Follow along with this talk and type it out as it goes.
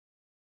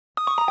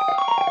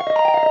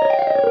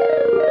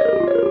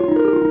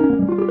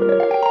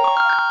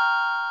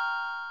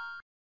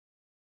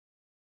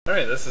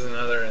Alright, this is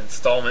another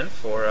installment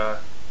for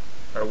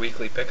our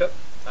weekly pickup.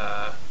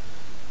 Got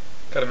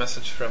a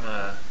message from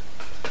a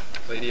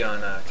lady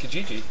on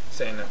Kijiji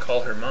saying to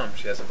call her mom.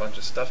 She has a bunch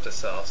of stuff to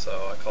sell,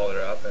 so I called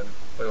her up and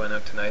we went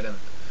out tonight and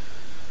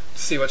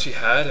to see what she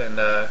had, and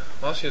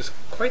well, she was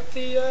quite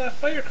the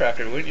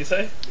firecracker, wouldn't you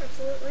say?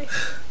 Absolutely.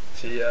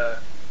 She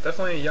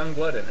definitely a young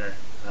blood in her.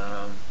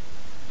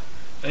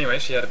 Anyway,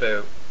 she had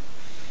about,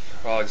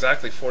 well,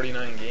 exactly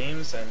 49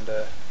 games and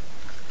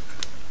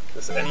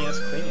this NES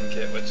cleaning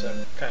kit, which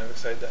I'm kind of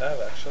excited to have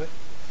actually.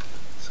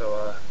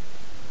 So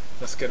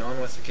let's get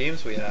on with the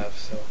games we have.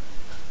 So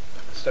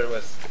let's start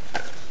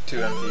with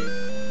 2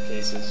 empty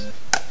cases.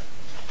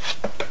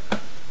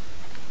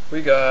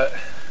 We got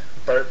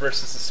Bart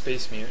versus the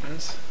Space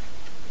Mutants.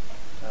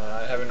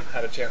 I haven't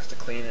had a chance to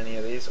clean any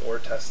of these or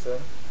test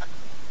them.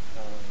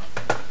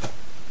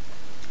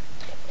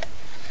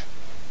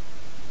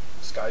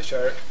 Sky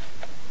Shark.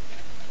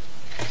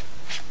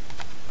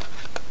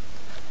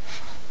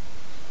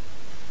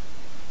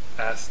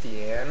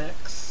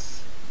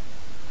 Astyanax.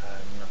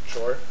 I'm not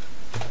sure.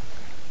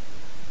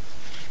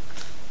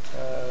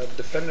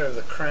 Defender of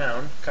the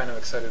Crown. Kind of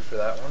excited for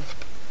that one.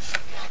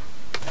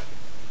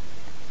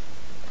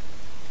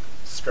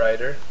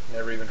 Strider.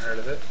 Never even heard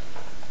of it.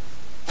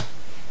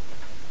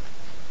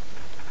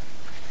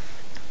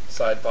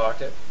 Side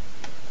Pocket.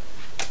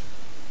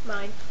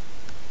 Mine.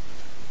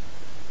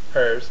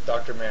 Hers.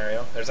 Dr.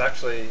 Mario. There's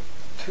actually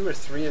 2 or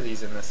 3 of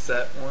these in this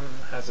set. One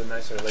has a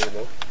nicer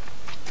label.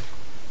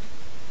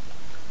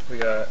 We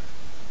got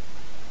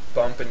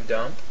Bump and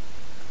Dump,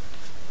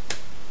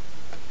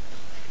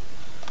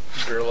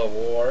 Guerrilla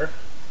War.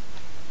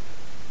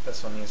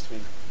 This one needs to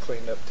be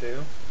cleaned up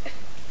too.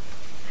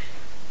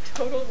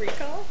 Total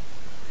Recall?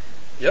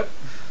 Yep.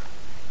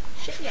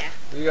 Shit, yeah.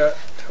 We got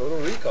Total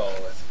Recall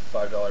with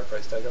 $5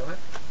 price tag on it.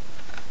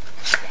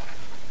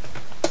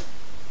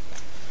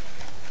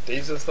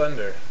 Days of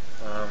Thunder.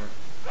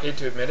 Hate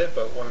to admit it,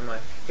 but one of my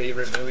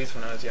favorite movies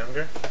when I was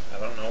younger. I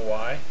don't know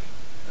why.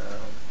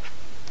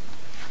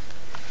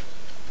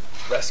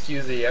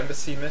 Rescue the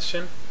Embassy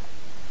Mission.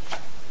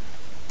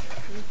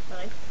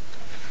 Mine.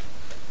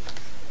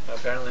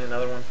 Apparently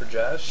another one for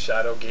Jazz.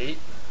 Shadowgate.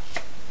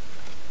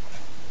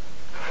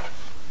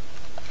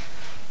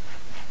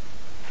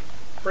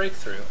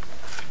 Breakthrough.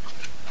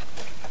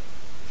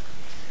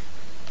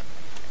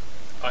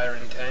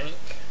 Iron Tank.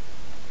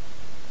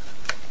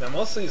 Now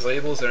most of these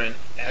labels are in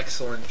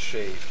excellent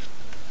shape.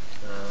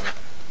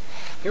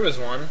 Here was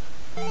one.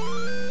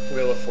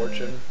 Wheel of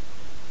Fortune.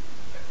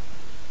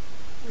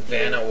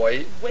 Vanna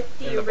White With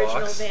the in the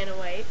original box. Vanna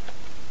White.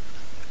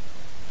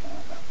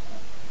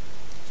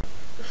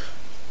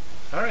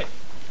 Alright.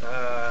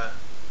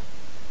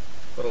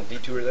 Little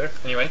detour there.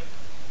 Anyway,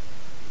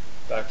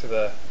 back to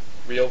the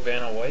real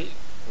Vanna White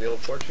Wheel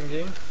of Fortune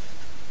game.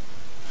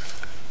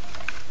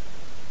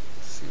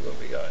 Let's see what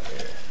we got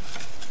here.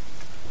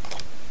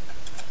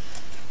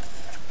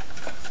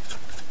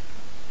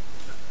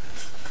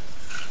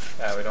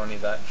 We don't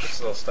need that.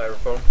 Just a little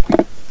styrofoam.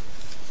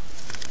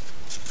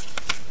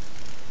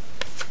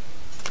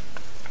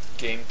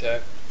 Game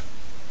Tech.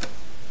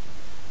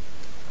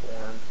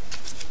 Form.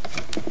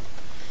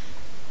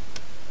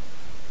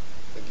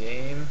 The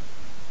game.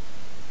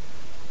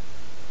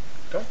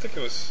 Don't think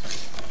it was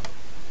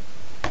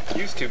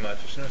used too much.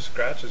 There's no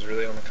scratches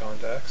really on the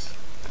contacts.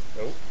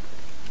 Nope.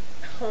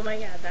 Oh my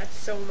god, that's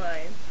so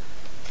mine.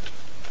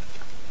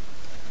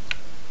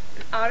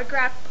 An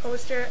autographed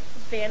poster,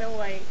 Vanna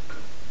White.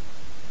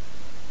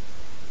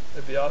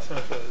 It'd be awesome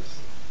if it was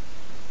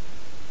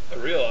a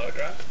real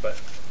autograph,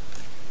 but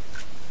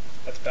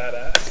that's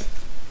badass.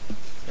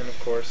 And of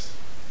course,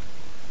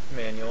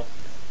 manual,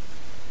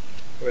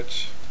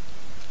 which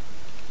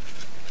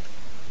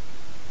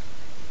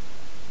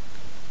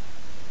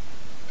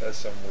has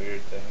some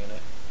weird thing in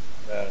it.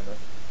 I don't know.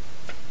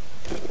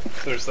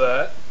 So there's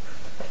that.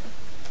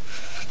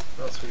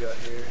 What else we got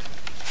here?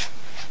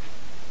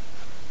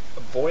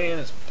 A Boy and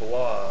His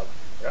Blob.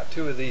 I got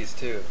 2 of these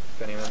too,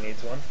 if anyone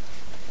needs one.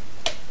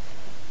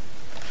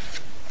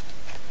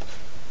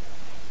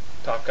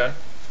 Top Gun.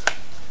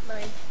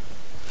 Mine.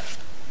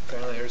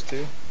 Apparently here's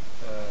 2.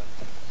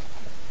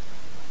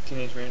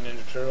 Teenage Mutant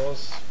Ninja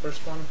Turtles,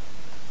 first one.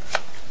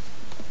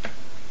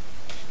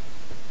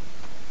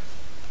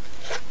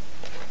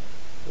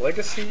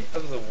 Legacy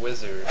of the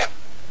Wizard.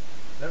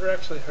 Never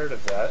actually heard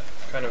of that.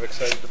 Kind of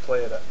excited to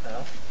play it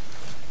now.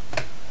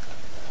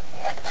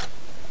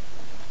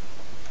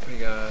 We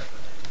got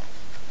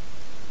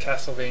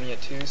Castlevania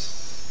 2,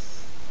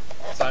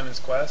 Simon's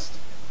Quest.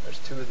 There's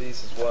 2 of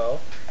these as well.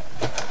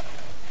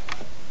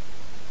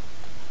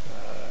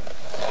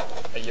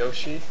 A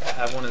Yoshi. I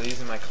have one of these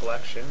in my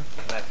collection,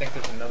 and I think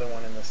there's another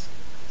one in this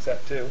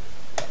set too.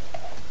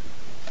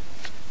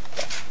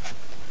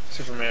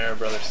 Super Mario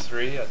Brothers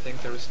 3. I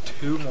think there was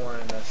 2 more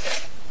in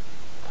this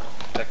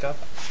pickup,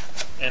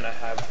 and I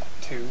have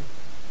 2.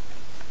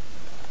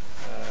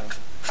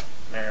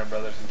 Mario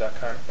Brothers and Duck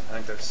Hunt. I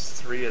think there's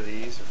 3 of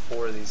these or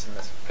 4 of these in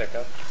this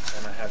pickup,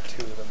 and I have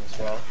 2 of them as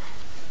well.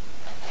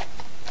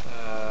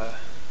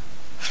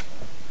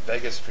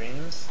 Vegas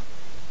Dreams.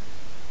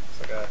 It's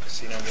like a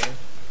casino game.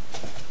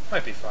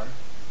 Might be fun.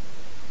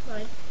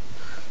 Mine.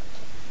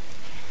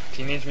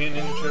 Teenage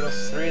Mutant Ninja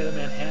Turtles 3: The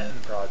Manhattan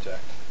Project.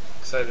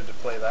 Excited to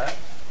play that.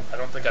 I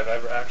don't think I've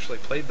ever actually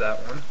played that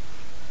one.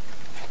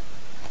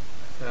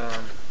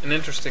 An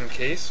interesting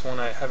case, one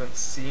I haven't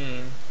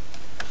seen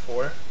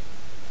before.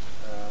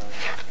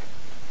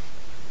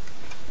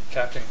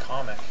 Captain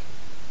Comic.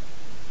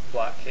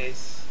 Black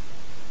case.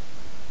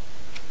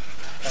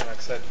 Kind of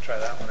excited to try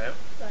that one out.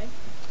 Mine.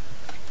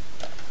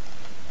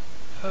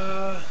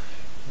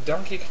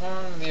 Donkey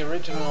Kong, the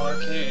original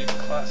arcade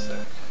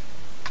classic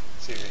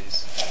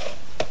series.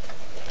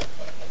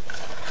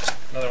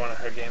 Another one of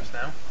her games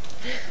now.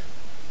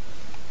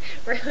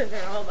 Really,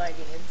 they're all my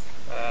games.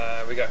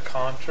 We got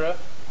Contra.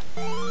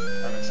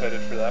 I'm excited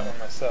for that one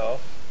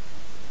myself.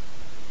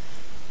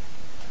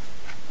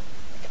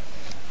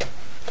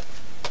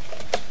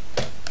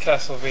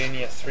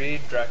 Castlevania 3,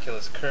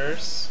 Dracula's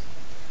Curse.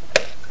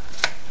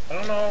 I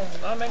don't know,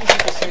 not many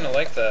people seem to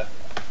like the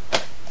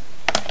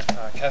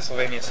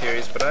Castlevania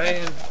series, but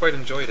I quite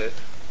enjoyed it.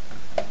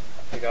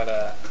 We got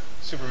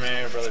Super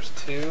Mario Brothers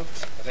 2.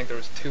 I think there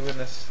was 2 in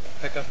this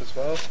pickup as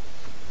well,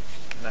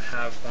 and I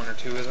have 1 or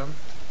 2 of them.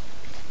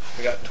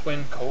 We got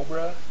Twin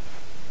Cobra.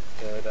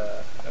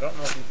 That I don't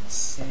know if you can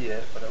see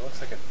it, but it looks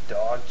like a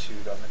dog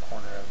chewed on the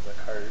corner of the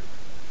cart.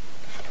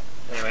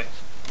 Anyway,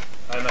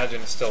 I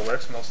imagine it still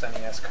works. Most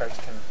NES carts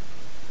can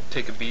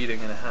take a beating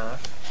and a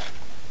half.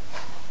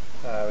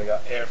 We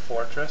got Air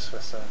Fortress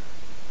with some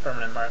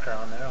permanent marker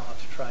on there. I'll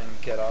have to try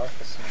and get off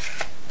with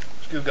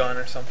some glue gun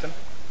or something.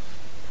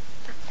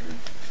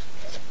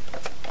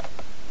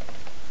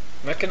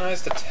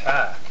 Mechanized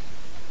Attack.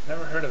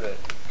 Never heard of it.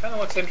 Kind of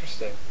looks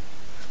interesting.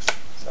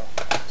 So,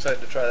 excited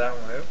to try that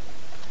one out.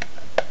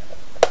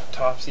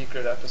 Top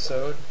Secret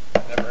Episode.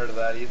 Never heard of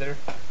that either.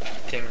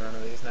 Came in one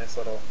of these nice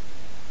little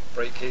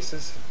bright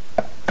cases.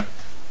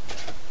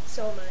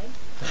 So am I.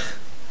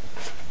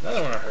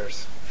 Another one of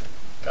hers.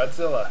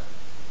 Godzilla.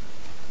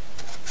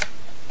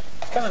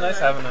 It's kind of nice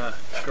having a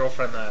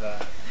girlfriend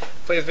that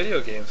plays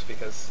video games,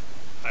 because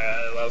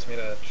it allows me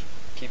to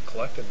keep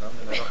collecting them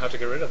and I don't have to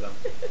get rid of them.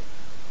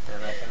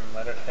 And I can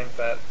let her think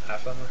that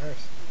half of them are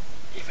hers,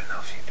 even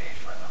though she paid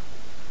for them.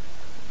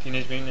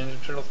 Teenage Mutant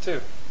Ninja Turtles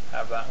 2.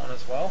 Have that one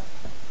as well.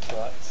 So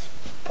that's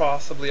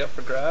possibly up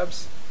for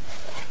grabs.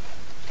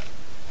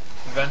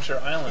 Adventure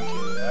Island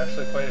 2. I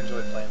actually quite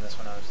enjoyed playing this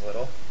when I was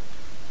little.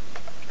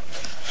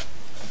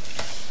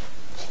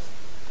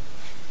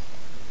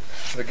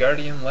 The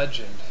Guardian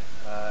Legend.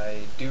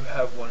 I do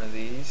have one of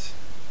these,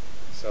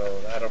 so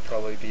that'll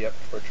probably be up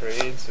for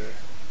trades. Or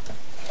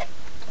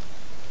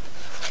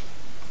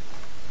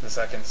the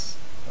second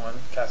one,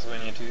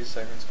 Castlevania 2,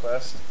 Simon's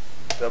Quest,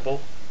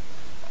 double.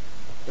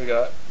 We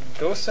got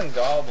Ghosts and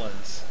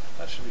Goblins.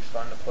 That should be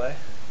fun to play.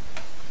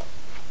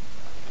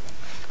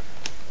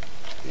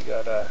 We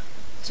got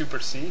Super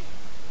C.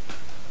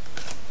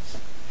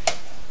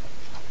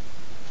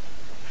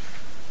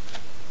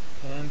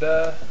 And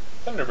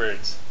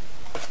Thunderbirds.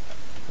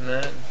 And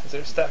then, is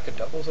there a stack of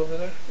doubles over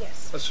there?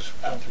 Yes. Let's just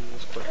run through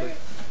those quickly.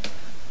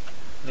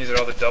 These are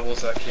all the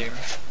doubles that came.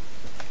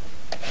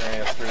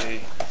 Mario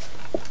 3,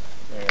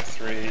 Mario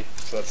 3,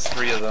 so that's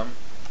 3 of them.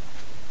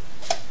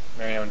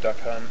 Mario and Duck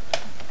Hunt,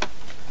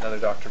 another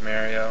Dr.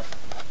 Mario,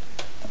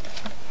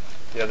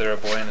 the other A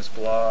Boy and His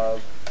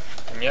Blob,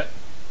 and yet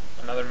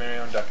another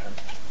Mario and Duck Hunt.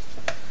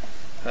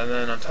 And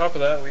then on top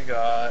of that we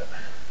got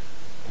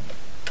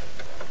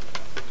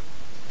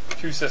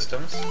 2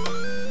 systems.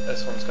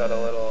 This one's got a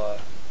little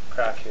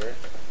crack here,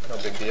 no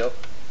big deal.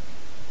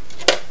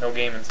 No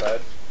game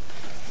inside.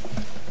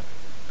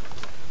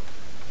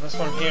 This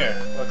one here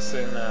looks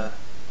in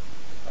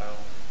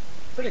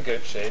pretty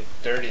good shape.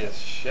 Dirty as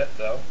shit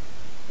though.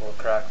 A little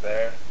crack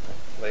there.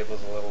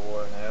 Label's a little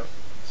worn out.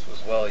 This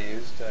was well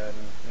used, and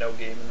no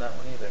game in that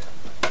one either.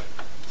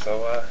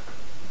 So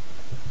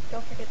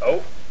Don't forget that.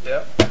 oh,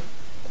 yeah.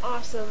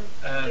 Awesome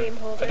game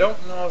holder. I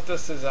don't know if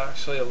this is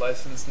actually a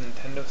licensed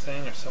Nintendo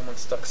thing or someone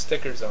stuck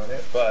stickers on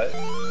it, but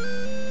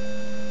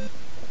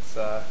it's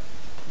a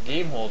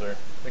game holder.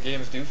 The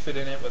games do fit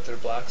in it with their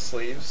black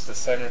sleeves. The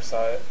center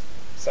side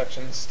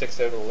section sticks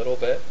out a little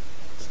bit.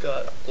 It's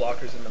got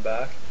blockers in the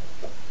back.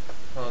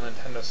 Little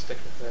Nintendo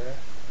sticker there.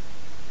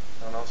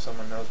 I don't know if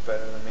someone knows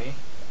better than me.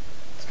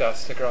 It's got a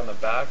sticker on the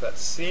back that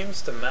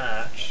seems to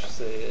match.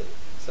 It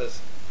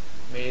says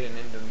made in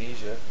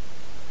Indonesia.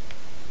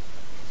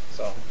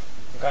 So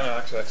I'm kind of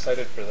actually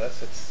excited for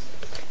this. It's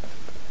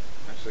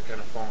actually kind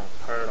of falling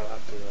apart. I'll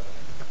have to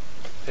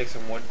take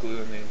some wood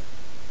glue and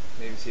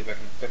maybe see if I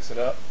can fix it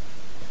up.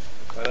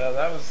 But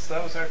that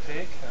was our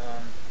take.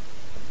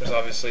 There's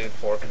obviously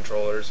 4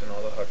 controllers and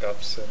all the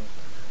hookups,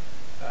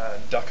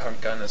 and Duck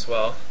Hunt gun as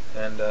well.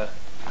 And I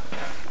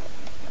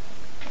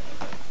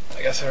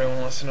guess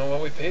everyone wants to know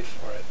what we paid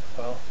for it.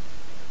 Well,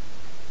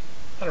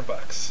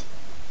 $100.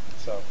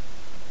 So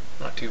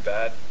not too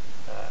bad.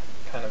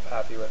 Kind of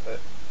happy with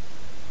it.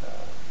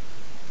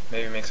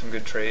 Maybe make some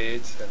good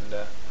trades, and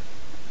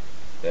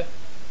yeah.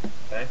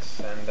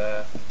 Thanks.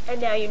 And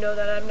now you know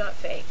that I'm not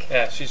fake.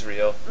 Yeah, she's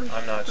real.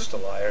 I'm not just a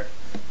liar.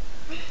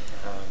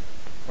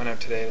 Went out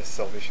today to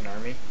Salvation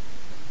Army.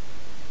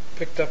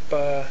 Picked up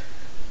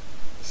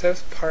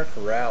South Park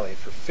Rally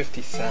for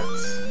 50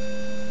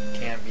 cents.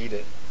 Can't beat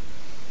it.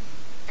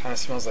 Kind of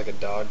smells like a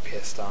dog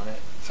pissed on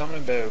it. Something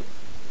about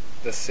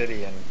the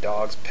city and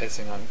dogs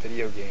pissing on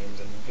video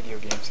games and video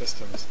game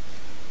systems.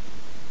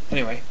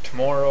 Anyway,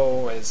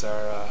 tomorrow is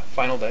our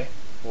final day.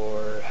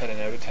 We're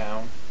heading out of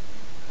town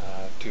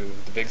to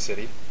the big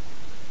city,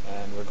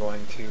 and we're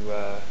going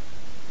to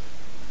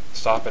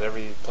stop at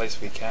every place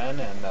we can,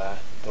 and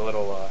the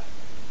little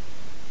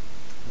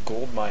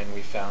gold mine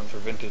we found for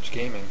vintage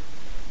gaming.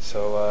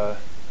 So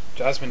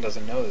Jasmine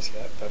doesn't know this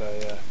yet, but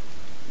I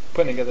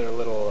putting together a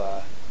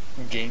little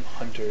game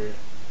hunter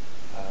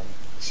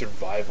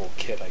survival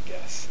kit, I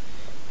guess,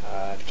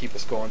 to keep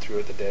us going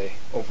throughout the day,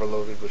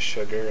 overloaded with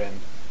sugar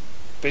and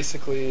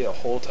basically a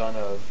whole ton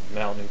of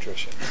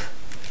malnutrition.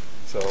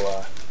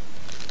 So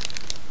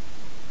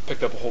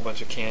picked up a whole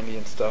bunch of candy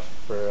and stuff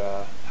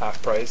for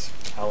half price.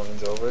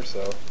 Halloween's over,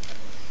 so.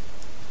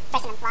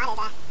 First in the lot is,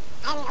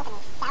 I haven't even opened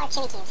these sour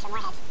chili cubes from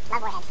Warheads.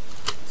 Love Warheads.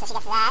 So she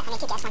gets that. I mean,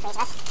 2 gifts, one for each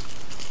of us.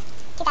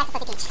 2 packs of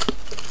Pussy Peach.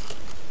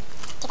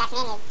 2 packs of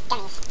Mania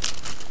gummies.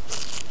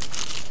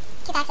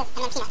 2 packs of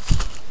M&M peanuts.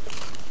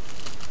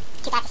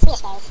 2 packs of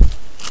Swedish berries.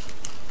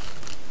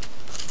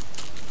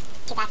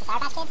 2 packs of Sour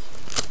Patch Kids.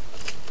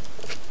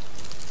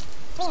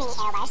 3 mini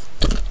Aero bars.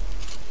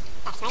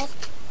 Pack of Smarties.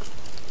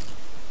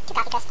 2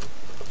 Coffee Crisp.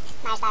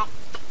 Mars bar.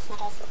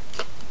 Snickers.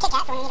 Kit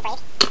Kat for when we need a break.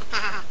 Ha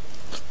ha ha.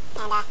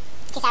 And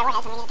 2 sour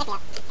Warheads when we need to pick me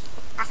up.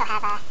 Also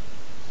have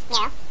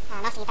Nero.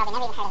 Most of you probably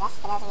never even heard of this.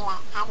 For those of you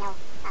that have no, well,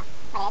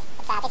 what it is.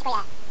 It's basically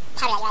a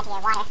powder that you add to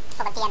your water,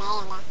 full of DMA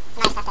and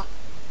some other stuff to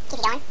keep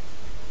you going.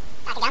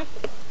 Pack of gum.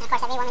 And of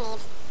course every woman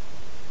needs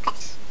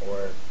clips.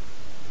 Or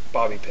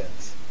bobby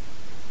pins.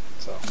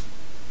 So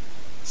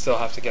still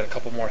have to get a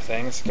couple more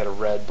things. Get a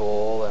Red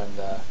Bull and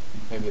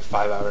maybe a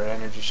 5-hour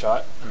energy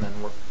shot, and then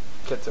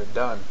kits are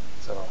done.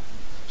 So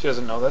she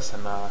doesn't know this,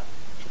 and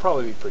she'll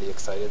probably be pretty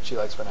excited. She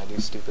likes when I do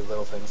stupid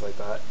little things like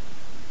that.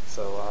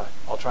 So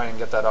I'll try and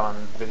get that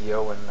on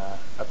video when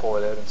I pull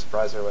it out and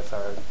surprise her with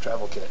our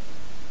travel kit.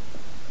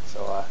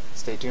 So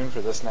stay tuned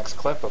for this next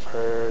clip of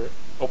her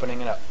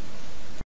opening it up.